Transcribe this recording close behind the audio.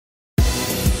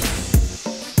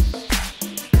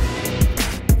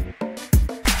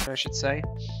I should say.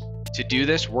 To do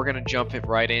this, we're going to jump it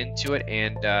right into it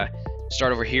and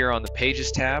start over here on the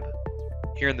Pages tab.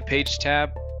 Here in the Pages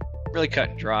tab, really cut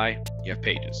and dry, you have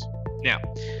Pages. Now,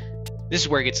 this is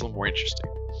where it gets a little more interesting.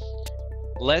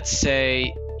 Let's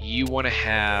say you want to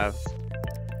have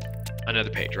another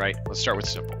page, right? Let's start with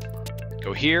simple.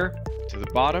 Go here to the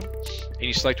bottom and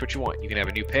you select what you want. You can have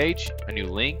a new page, a new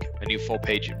link, a new full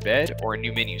page embed, or a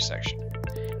new menu section.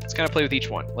 Let's kind of play with each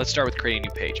one. Let's start with creating a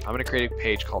new page. I'm going to create a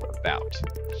page called About.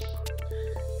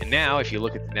 And now, if you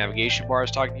look at the navigation bar I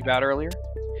was talking to you about earlier,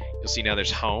 you'll see now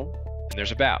there's Home and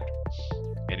there's About.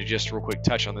 And to just real quick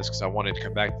touch on this because I wanted to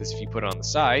come back to this, if you put it on the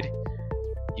side,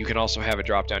 you can also have a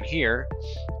drop down here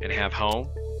and have Home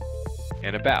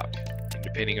and About. And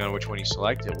depending on which one you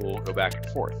select, it will go back and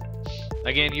forth.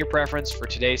 Again, your preference for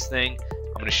today's thing,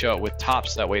 I'm going to show it with top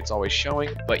so that way it's always showing,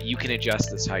 but you can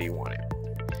adjust this how you want it.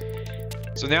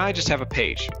 So now I just have a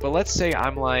page, but let's say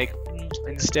I'm like,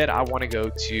 instead I want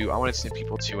to send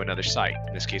people to another site.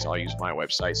 In this case, I'll use my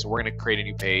website. So we're going to create a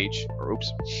new page, or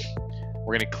oops,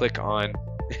 we're going to click on,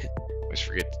 I always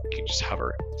forget, you can just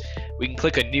hover. We can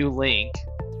click a new link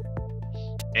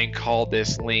and call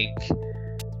this link,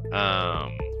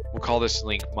 we'll call this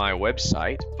link my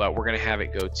website, but we're going to have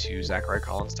it go to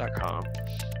ZachariahCollins.com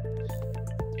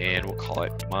and we'll call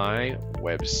it my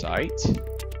website.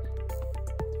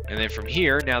 And then from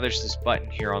here, now there's this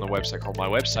button here on the website called my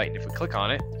website, and if we click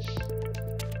on it,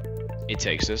 it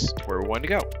takes us to where we want to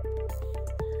go.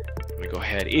 I'm going to go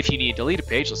ahead. If you need to delete a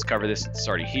page, let's cover this since it's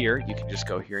already here. You can just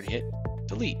go here and hit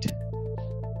delete.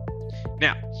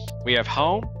 Now, we have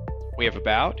Home, we have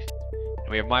About, and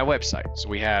we have my website. So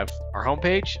we have our home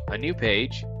page, a new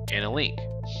page, and a link.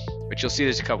 But you'll see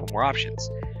there's a couple more options.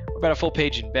 What about a full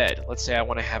page embed? Let's say I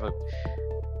want to have a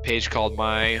page called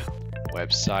my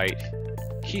website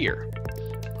here.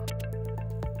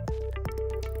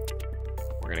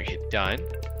 We're going to hit done.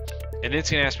 And then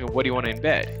it's going to ask me, what do you want to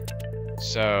embed?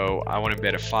 So I want to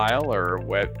embed a file or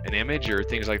an image or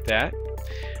things like that.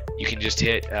 You can just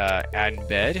hit add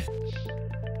embed.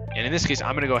 And in this case,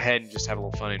 I'm going to go ahead and just have a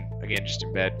little fun and again, just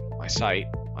embed my site,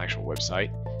 my actual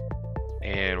website.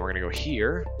 And we're going to go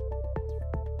here.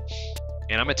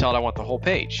 And I'm going to tell it I want the whole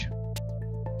page.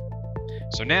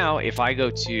 So now if I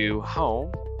go to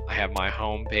Home, I have my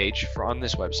home page on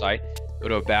this website. Go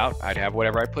to About, I'd have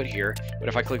whatever I put here. But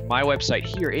if I click my website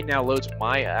here, it now loads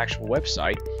my actual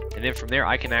website. And then from there,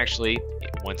 I can actually,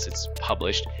 once it's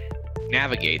published,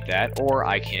 navigate that, or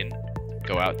I can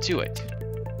go out to it.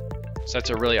 So that's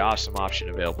a really awesome option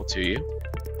available to you.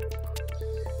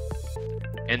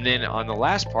 And then on the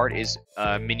last part is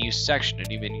a menu section, a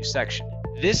new menu section.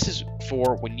 This is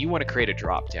for when you want to create a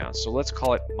drop down. So let's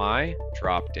call it my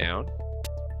drop down,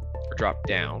 or drop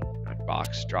down, not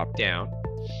box, drop down.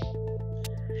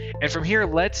 And from here,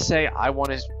 let's say I want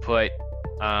to put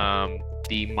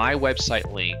the my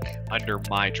website link under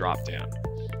my drop down.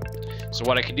 So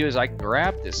what I can do is I can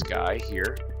grab this guy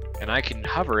here and I can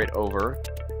hover it over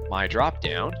my drop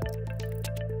down,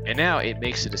 and now it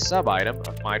makes it a sub item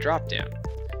of my drop down.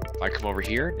 If I come over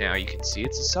here, now you can see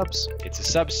it's a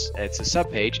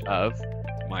sub page of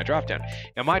my drop down.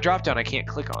 Now my drop down I can't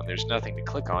click on. There's nothing to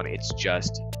click on. It's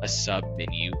just a sub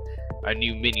menu, a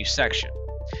new menu section.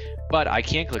 But I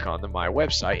can click on the my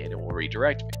website and it will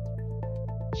redirect me.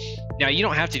 Now you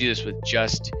don't have to do this with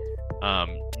just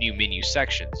new menu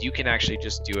sections. You can actually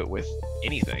just do it with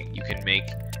anything. You can make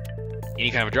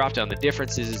any kind of a drop down. The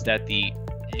difference is that the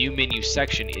new menu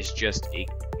section is just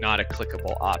not a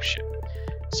clickable option.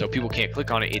 So people can't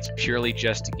click on it. It's purely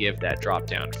just to give that drop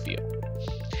down feel.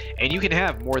 And you can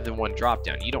have more than one drop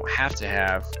down. You don't have to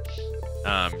have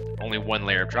only one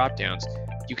layer of drop downs.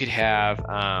 You could have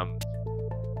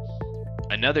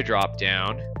another drop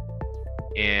down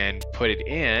and put it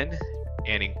in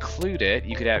and include it.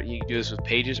 You can do this with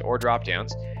pages or drop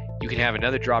downs. You can have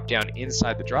another drop down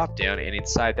inside the drop down, and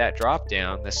inside that drop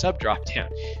down, the sub drop down,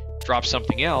 drop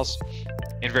something else,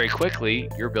 and very quickly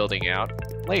you're building out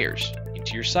layers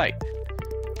into your site.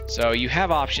 So you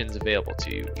have options available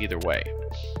to you either way.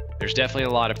 There's definitely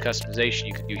a lot of customization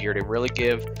you can do here to really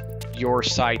give your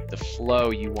site the flow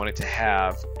you want it to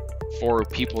have for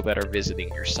people that are visiting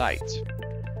your site.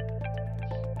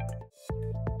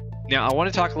 Now I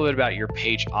want to talk a little bit about your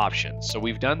page options. So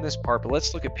we've done this part, but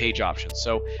let's look at page options.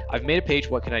 So I've made a page,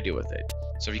 what can I do with it?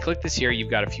 So if you click this here, you've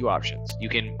got a few options. You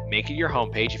can make it your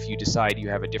home page if you decide you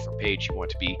have a different page you want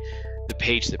to be the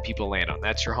page that people land on.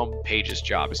 That's your home page's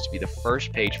job, is to be the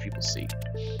first page people see.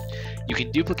 You can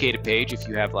duplicate a page if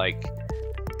you have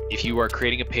if you are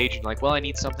creating a page and like, well, I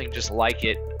need something just like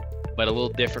it, but a little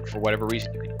different for whatever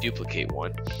reason, you can duplicate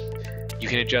one. You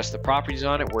can adjust the properties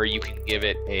on it where you can give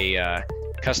it a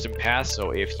custom path.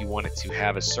 So if you want it to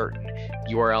have a certain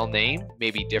URL name,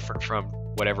 maybe different from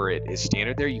whatever it is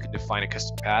standard there, you can define a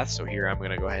custom path. So here I'm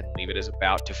going to go ahead and leave it as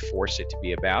about to force it to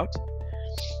be about.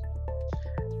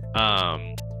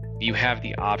 You have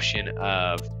the option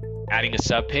of adding a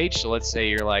subpage. So let's say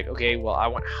you're like, okay, well, I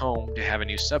want home to have a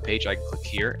new subpage. I can click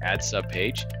here, add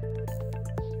subpage.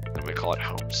 I'm going to call it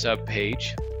home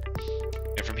subpage.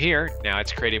 And from here, now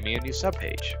it's created me a new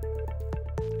subpage.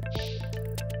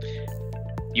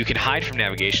 You can hide from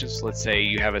navigation. So let's say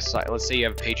you have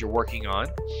a page you're working on.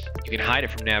 You can hide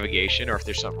it from navigation, or if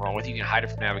there's something wrong with it, you can hide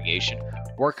it from navigation,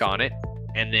 work on it,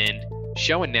 and then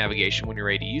show in navigation when you're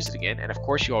ready to use it again. And of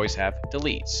course, you always have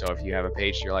delete. So if you have a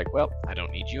page you're like, well, I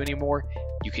don't need you anymore,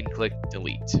 you can click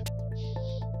delete.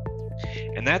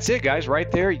 And that's it, guys. Right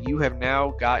there, you have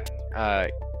now gotten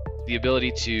the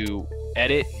ability to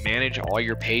edit and manage all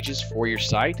your pages for your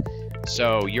site.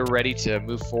 So you're ready to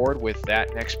move forward with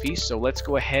that next piece. So let's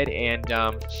go ahead and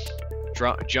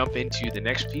jump into the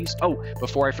next piece. Oh,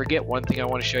 before I forget, one thing I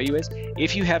want to show you is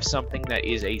if you have something that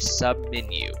is a sub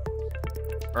menu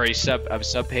or a sub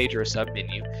page or a sub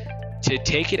menu, to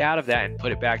take it out of that and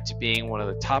put it back to being one of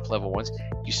the top level ones,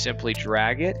 you simply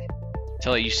drag it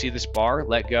till you see this bar,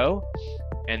 let go,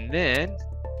 and then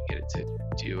get it to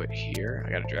do it here.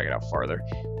 I got to drag it out farther.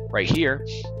 Right here,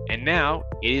 and now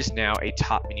it is now a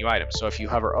top menu item. So if you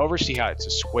hover over, see how it's a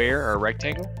square or a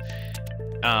rectangle?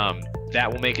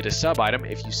 That will make it a sub item.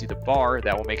 If you see the bar,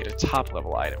 that will make it a top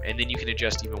level item, and then you can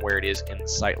adjust even where it is in the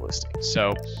site listing.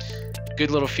 So good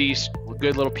little piece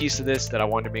of this that I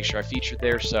wanted to make sure I featured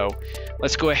there. So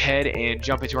let's go ahead and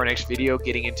jump into our next video,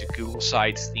 getting into Google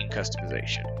Sites theme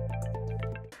customization.